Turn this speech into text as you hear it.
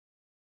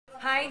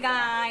Hi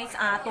guys,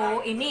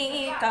 ato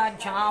ini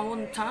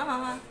kadjawon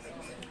ta.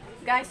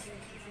 Guys,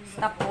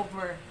 stop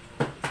over.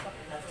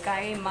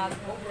 Kay mag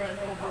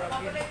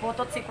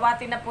putot si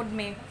kwati na pud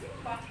mi.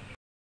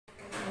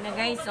 Na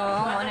guys,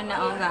 oh, ano na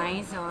oh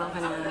guys, oh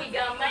kana.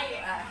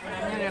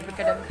 Grabe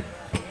ka dag.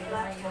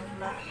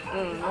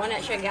 Wala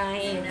siya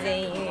guys.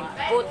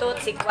 Putot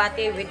si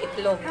kwati with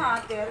itlog.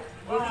 Ana.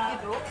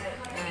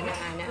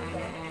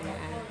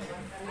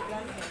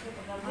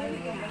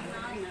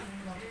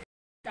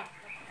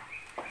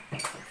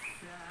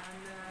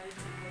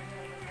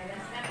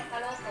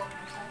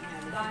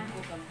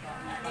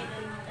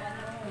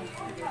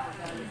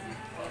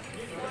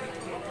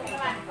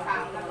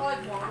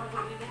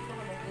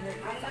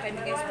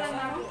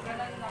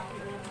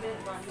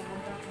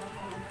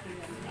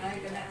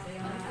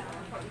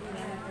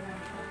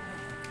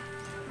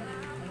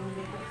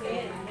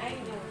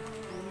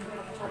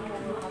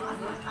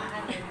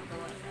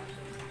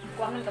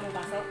 Kuang ng tamong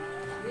baso.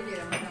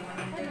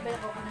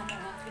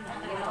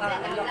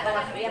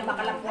 Yan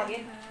baka lang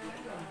kuwagin.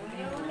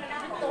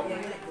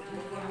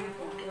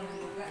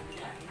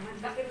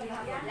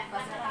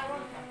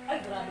 Ay,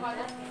 grabe.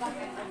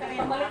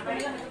 Pamalit ko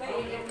nila.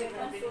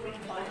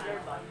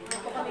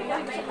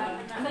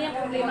 Ano yung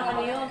problema ka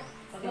niyo?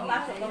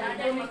 Pagpapasok,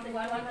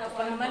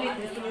 pagpamalit,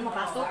 gusto mo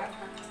mapasok?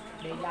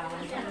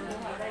 Bailangan siya.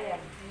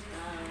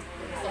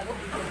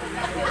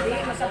 Hindi,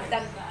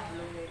 masabdag.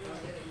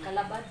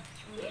 Kalabad.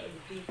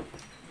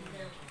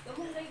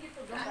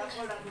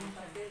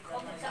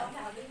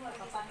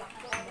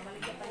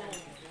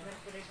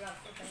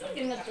 So,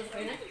 yung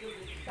nagtusoy na?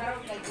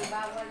 Karong kay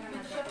bawal na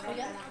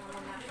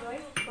nagtusoy.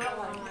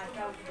 Bawal na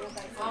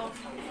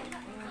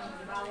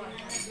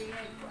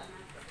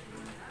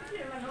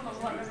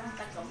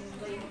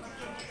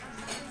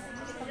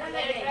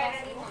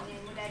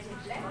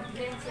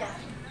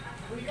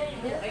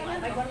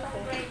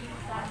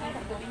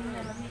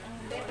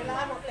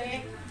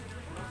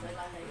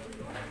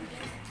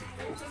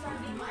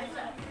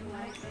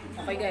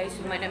okay guys,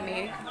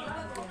 sumanami.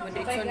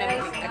 Madiretso na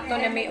ato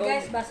na may og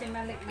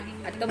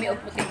ato may og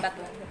puting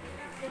bato.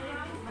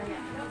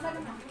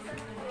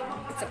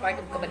 It's a part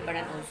of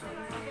Kabadbaran also.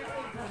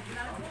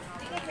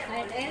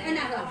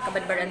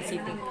 Kabadbaran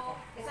City.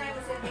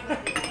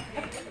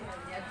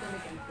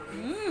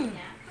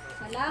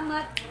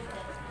 Salamat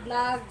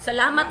vlog.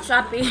 Salamat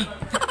Shopee.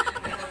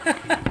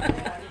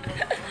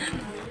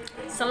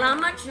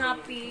 Salamat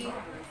Shopee.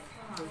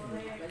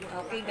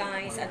 Okay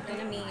guys, adto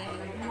na mi.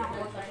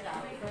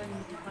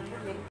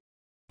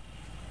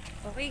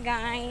 Okay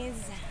guys.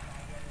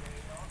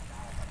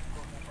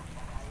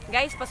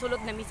 Guys,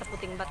 pasulod na mi sa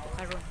puting bato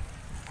karon.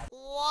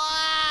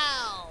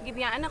 Wow!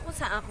 Gibiyaan ako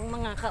sa akong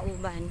mga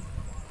kauban.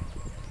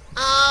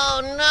 Oh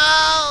no!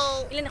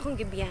 Ilan akong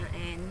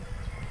gibiyaan.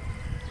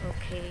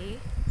 Okay.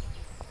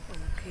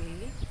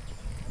 Okay.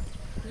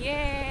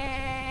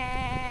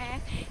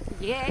 Yeah!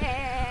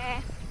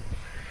 Yeah!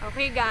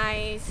 Okay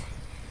guys.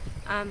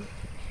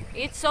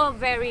 It's so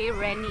very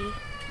rainy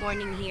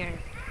morning here.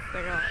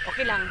 Pero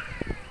okay lang.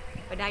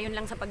 Padayon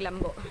lang sa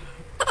paglambo.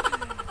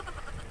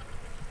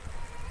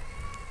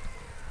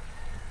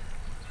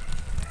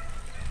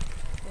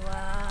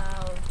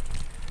 Wow!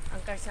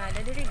 Ang karsada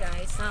diri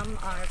guys, some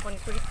are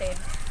concreted,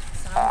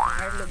 some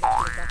are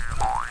lubak-lubak.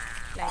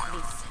 Like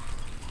this.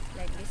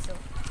 Like this, so.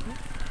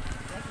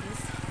 Like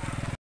this.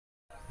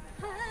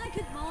 Hi,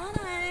 good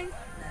morning!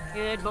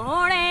 Good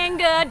morning!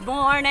 Good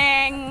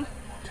morning!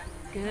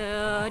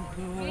 Good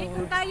morning!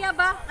 Kung kaya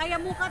ba?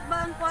 Kaya mukat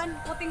ba ang kuan?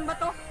 Puting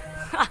bato?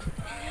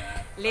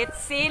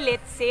 Let's see,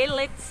 let's see,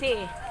 let's see.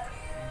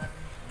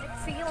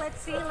 Let's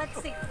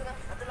see.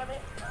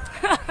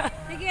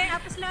 Sige,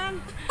 apos lang.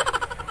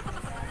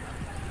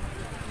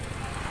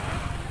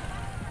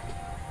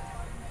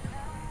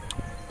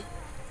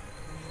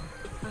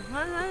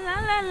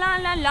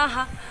 La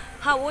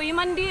hawoy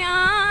man di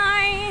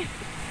ay.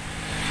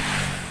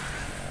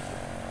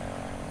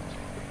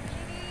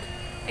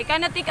 Ika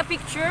na take a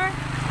picture.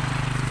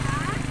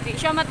 Di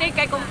siya matake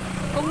kay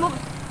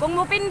kung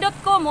mo pindot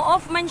ko mo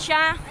off man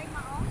siya.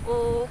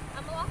 Oo.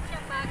 Amo off siya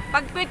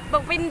Pag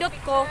pindot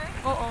ko,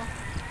 oo.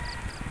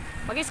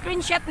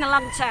 Mag-screenshot na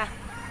lang siya.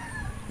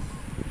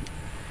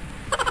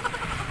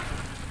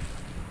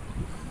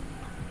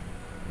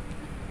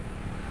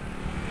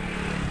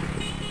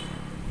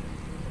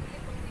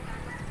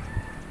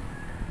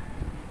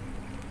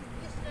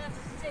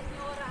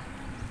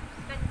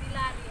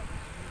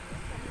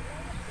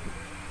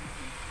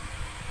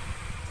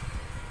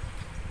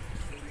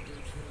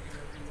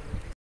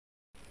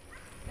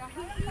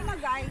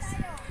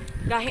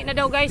 Gahi na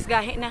daw guys,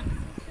 gahi na.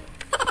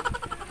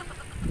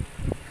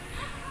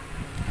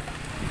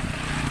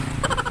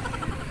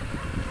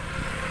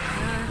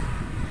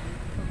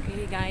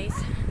 Okay guys.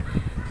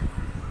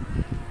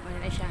 Wala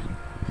na siya.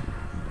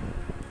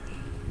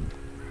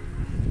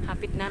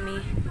 Hapit na mi.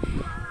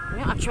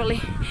 Actually,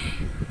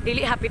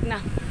 dili hapit na.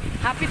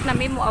 Hapit na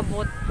mi mo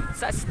abot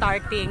sa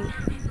starting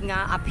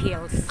nga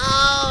uphills.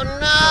 Oh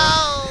no!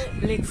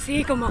 So, let's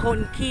see kung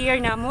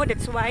makonquer na mo.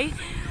 That's why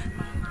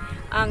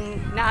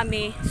ang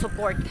naami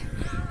support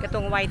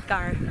katong white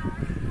car.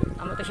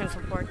 Amo to siyang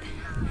support.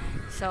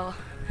 So,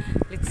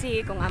 let's see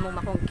kung amo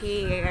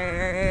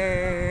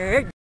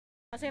makongkir.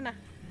 Kasi na.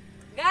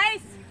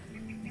 Guys!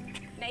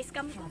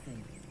 Na-scam ko.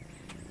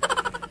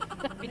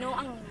 Pinuo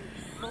ang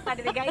ruta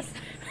dito guys.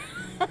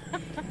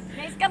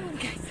 Na-scam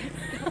guys.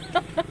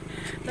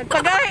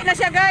 Nagpagahi na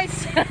siya guys.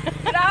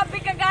 Grabe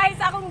ka guys,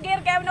 akong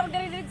gear kaya na ako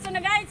diretso na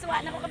guys.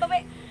 Wa na ko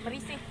kabawi.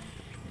 Marisi.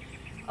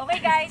 Okay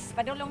guys,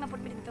 padulong na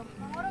pud mi dito.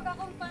 Mangurog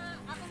akong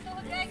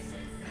tuhod guys.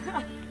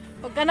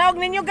 Pag kanaog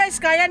ninyo guys,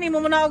 kaya ni mo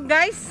munaog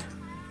guys.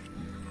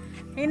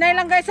 Hinay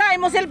lang guys ha,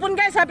 imo cellphone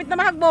guys, hapit na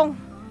mahagbong.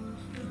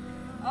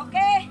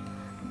 Okay.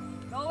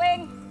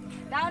 Going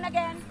down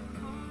again.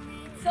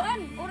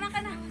 Soon, ura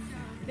ka na.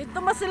 Dito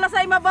mas sila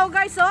sa imabaw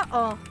guys oh.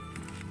 Oh.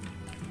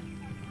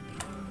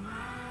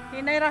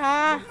 Hinay ra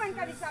ha. Man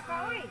ka di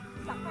saka, oy.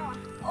 Saka.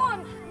 On,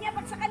 niya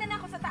pag saka na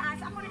ako sa taas,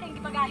 ako na lang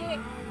gibagahi.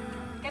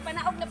 Kay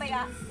panaog na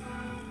baya.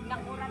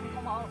 Nang oras ko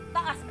mao.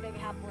 Taas pa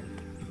dai hapon.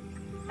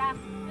 Ta.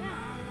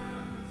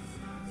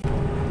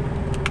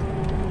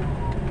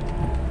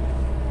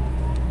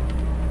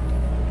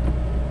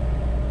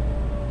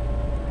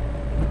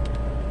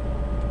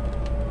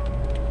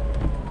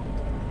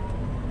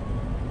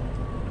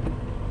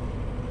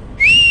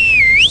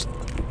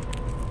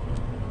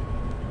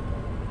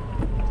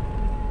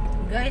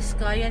 Guys,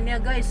 kaya niya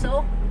guys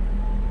oh.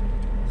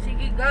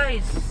 Sige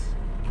guys.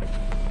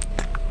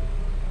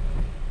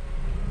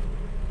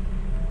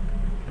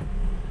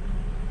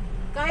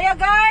 Kaya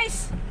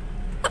guys.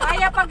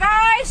 Kaya pa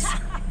guys.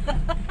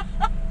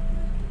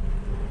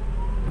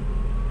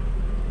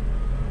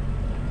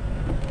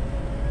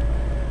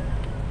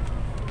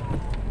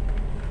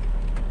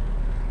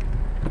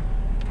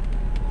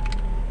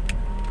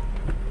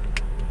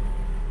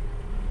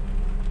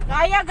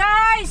 Kaya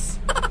guys.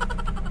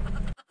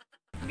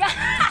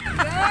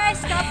 Guys,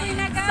 kapoy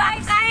na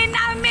guys. Sakay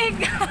namin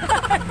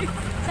guys.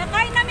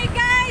 Sakay nami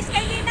guys.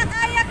 Kaya hindi na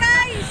kaya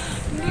guys.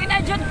 Hindi na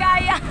jud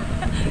kaya.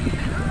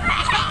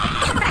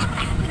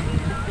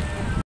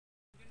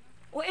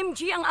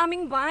 OMG ang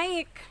aming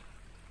bike.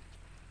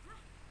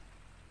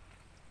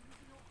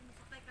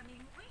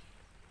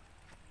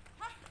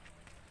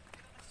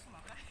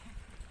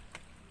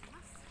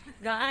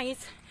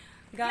 Guys,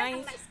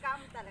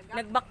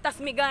 nagbaktas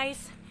mi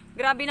guys.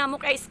 Grabe na mo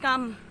kay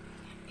scam.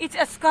 It's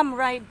a scam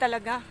ride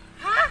talaga.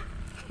 Ha?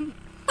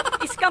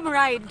 Scam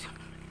ride.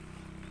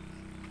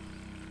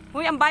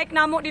 Uy, ang bike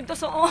na mo dito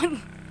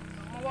soon.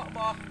 Mawa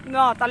ba?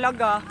 No,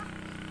 talaga.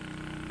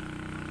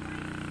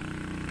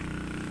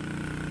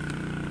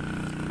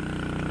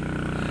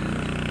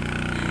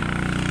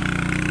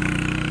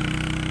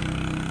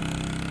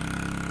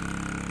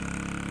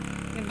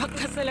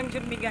 Nagbaktas na lang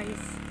jud mi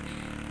guys.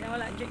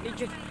 Wala jud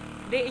jud.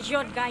 Di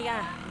jud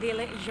kaya,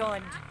 dili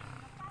jud.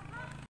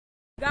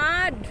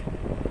 God.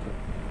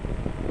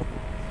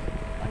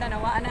 Wala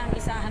nawaan na ang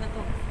isahan na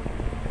to.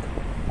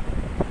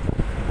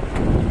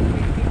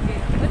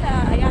 Wala,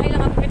 ayahay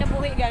lang ako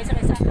kinabuhi guys,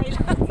 sakay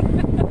lang.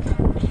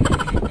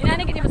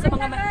 Inani gini sa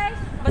mga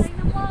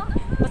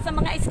basta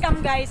mga scam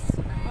guys.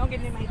 Mao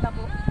gini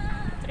mahitabo.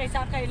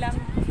 Sakay lang.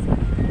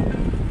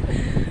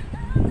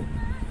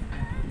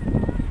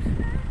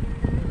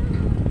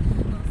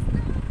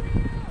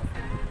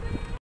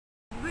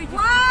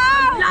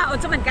 Wow!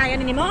 Laot sa man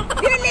kaya ni mo?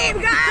 Believe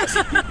guys.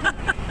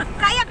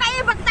 Kaya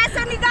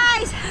bagtasan ni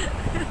guys.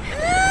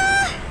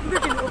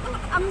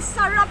 Ang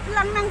sarap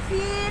lang ng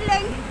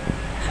feeling.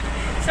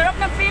 Sarap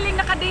ng feeling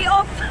naka-day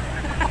off.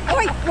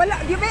 Uy, wala.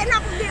 Di ba na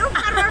akong di-off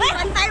karon?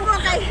 Antay mo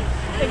kay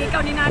Lagi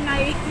ikaw ni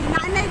nanay.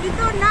 nanay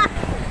dito na.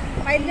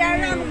 May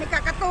lang, may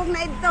kakatong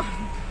na ito.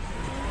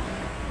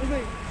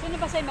 Sino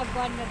ba sa'yo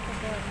mag-1 na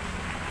ito?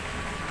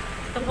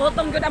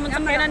 Tungkotong yun amon sa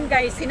kanan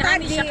guys.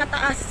 Sinani siya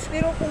kataas.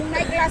 Pero kung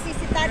may klase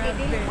si Tadi,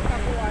 dili ko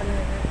kakuha.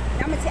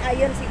 Naman si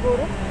Ayon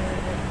siguro.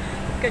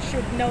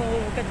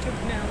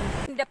 Kasyugnaw.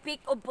 In the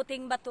peak of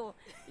Puting Bato.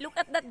 Look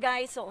at that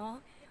guys, oh.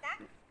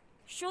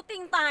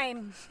 Shooting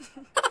time.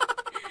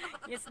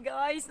 Yes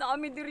guys,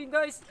 naami diri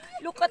guys.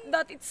 Look at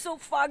that, it's so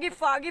foggy.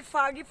 Wow. And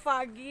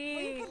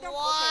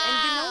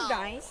you know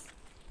guys,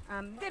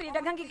 diri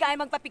daghang gigay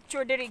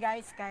magpa-picture diri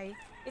guys kay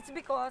it's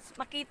because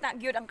makita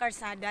gyud ang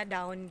karsada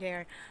down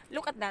there.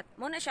 Look at that.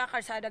 Mo na siya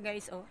karsada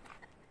guys, oh.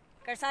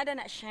 Karsada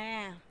na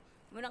siya.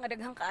 Mo na nga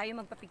daghang kaayo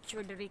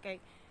magpa-picture diri kay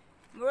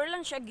more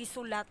lang siya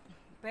gisulat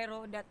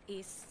pero that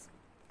is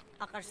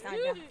a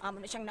karsada. Amo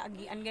na siyang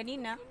naagian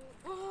ganina.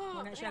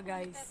 Mo na siya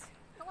guys.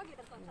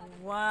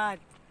 What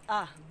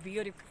a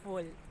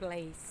beautiful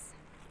place.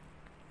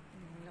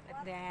 Look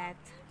at that.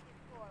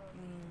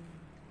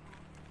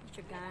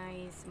 Siya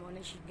guys, mo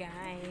na siya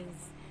guys.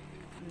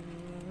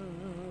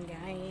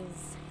 Guys.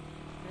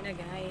 Ano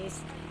guys?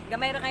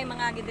 Gamay ra kay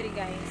mga gidiri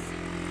guys.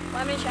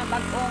 Paano siya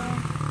bagong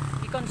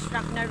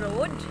i-construct na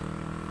road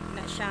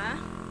na siya.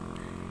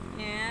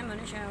 Yan,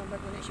 ano siya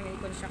bago na siya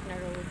i-construct na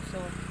road. So,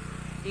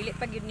 dili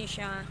pa gyud ni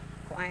siya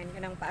kuan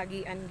kanang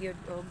paagian gyud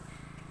og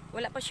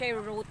wala pa siya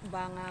route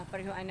ba nga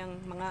parehoan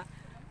ng mga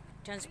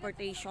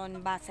transportation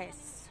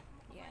buses.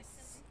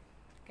 Yes.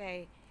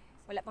 Okay.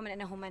 Wala pa man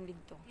na human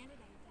dito.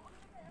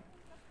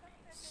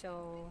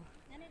 So,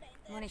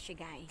 muna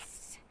siya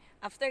guys.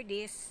 After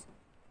this,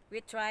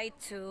 we try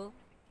to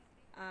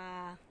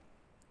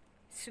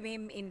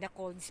swim in the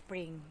cold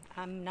spring.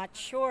 I'm not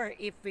sure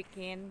if we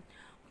can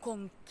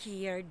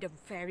compare the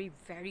very,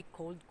 very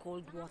cold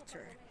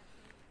water.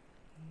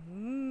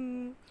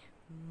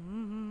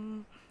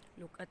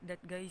 Look at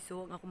that guys.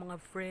 So, ang ako mga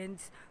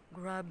friends,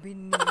 grabe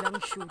nilang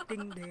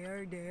shooting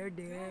there.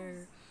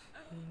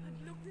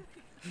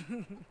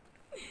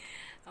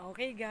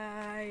 Okay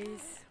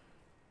guys.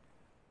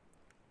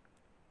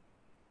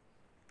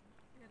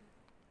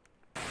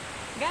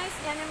 Guys,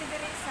 yan namin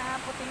diri sa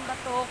Puting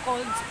Bato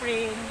Cold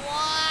Spring.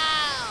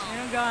 Wow!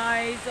 Ayan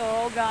guys,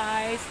 oh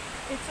guys.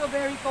 It's so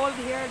very cold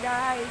here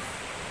guys.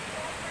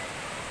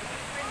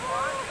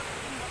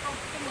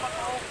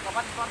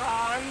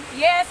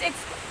 Yes,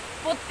 it's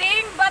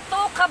Puting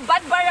Bato,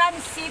 Cabadbaran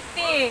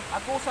City.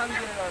 Agusan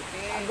del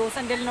Norte.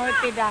 Agusan del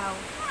Norte daw.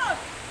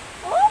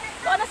 Oh,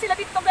 doon na sila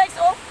dito guys,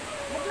 oh.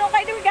 Bugnaw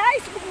kayo dito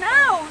guys,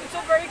 bugnaw. It's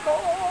so very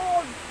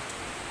cold.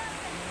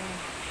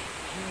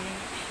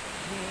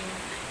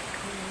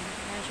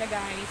 Ayan siya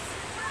guys.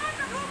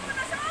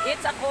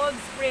 It's a cold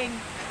spring.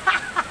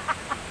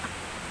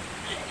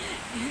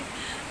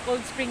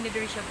 Cold spring na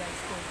dito siya guys,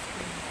 cold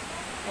spring.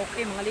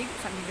 Okay, mga ligo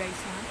sa amin guys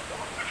ha.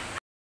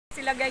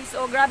 Sila guys,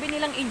 oh grabe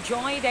nilang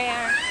enjoy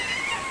there.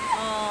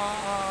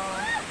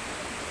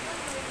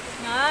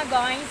 Nga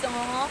guys,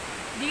 oh.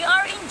 They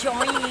are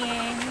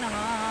enjoying.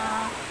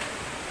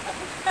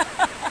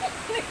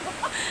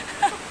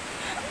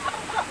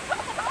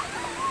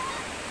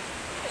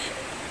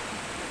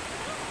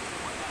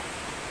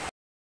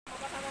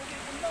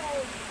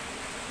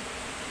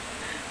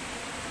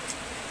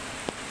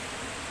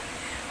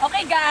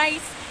 Okay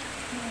guys,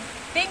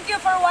 thank you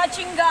for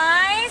watching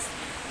guys.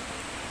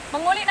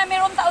 Manguli na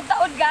meron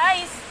taod-taod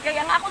guys.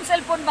 Kaya ang akong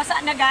cellphone basa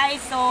na guys.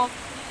 So,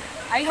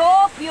 I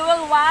hope you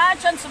will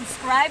watch and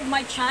subscribe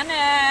my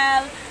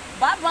channel.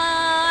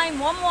 Bye-bye.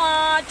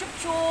 Mwah-mwah.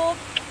 Chup-chup.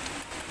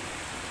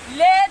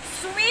 Let's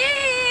swim!